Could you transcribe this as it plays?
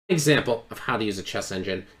example of how to use a chess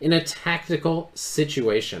engine in a tactical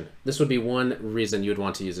situation. This would be one reason you'd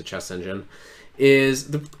want to use a chess engine.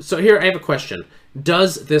 So here I have a question.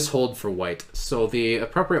 Does this hold for white? So the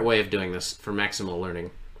appropriate way of doing this for maximal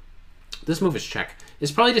learning, this move is check,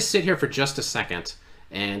 is probably to sit here for just a second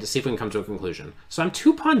and to see if we can come to a conclusion. So I'm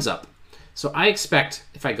 2 pawns up. So I expect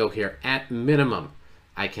if I go here, at minimum,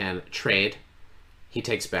 I can trade. He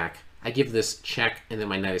takes back. I give this check, and then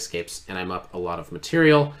my knight escapes, and I'm up a lot of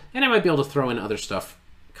material, and I might be able to throw in other stuff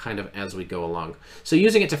kind of as we go along. So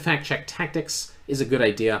using it to fact-check tactics is a good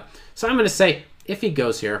idea. So I'm going to say, if he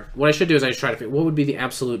goes here, what I should do is I should try to figure what would be the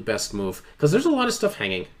absolute best move, because there's a lot of stuff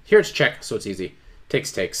hanging. Here it's check, so it's easy.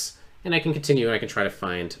 Takes. And I can continue, and I can try to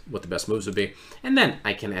find what the best moves would be. And then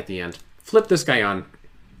I can, at the end, flip this guy on.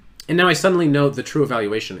 And now I suddenly know the true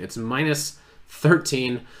evaluation. It's minus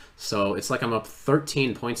 13. So it's like I'm up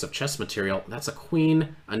 13 points of chess material. That's a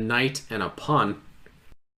queen, a knight, and a pawn.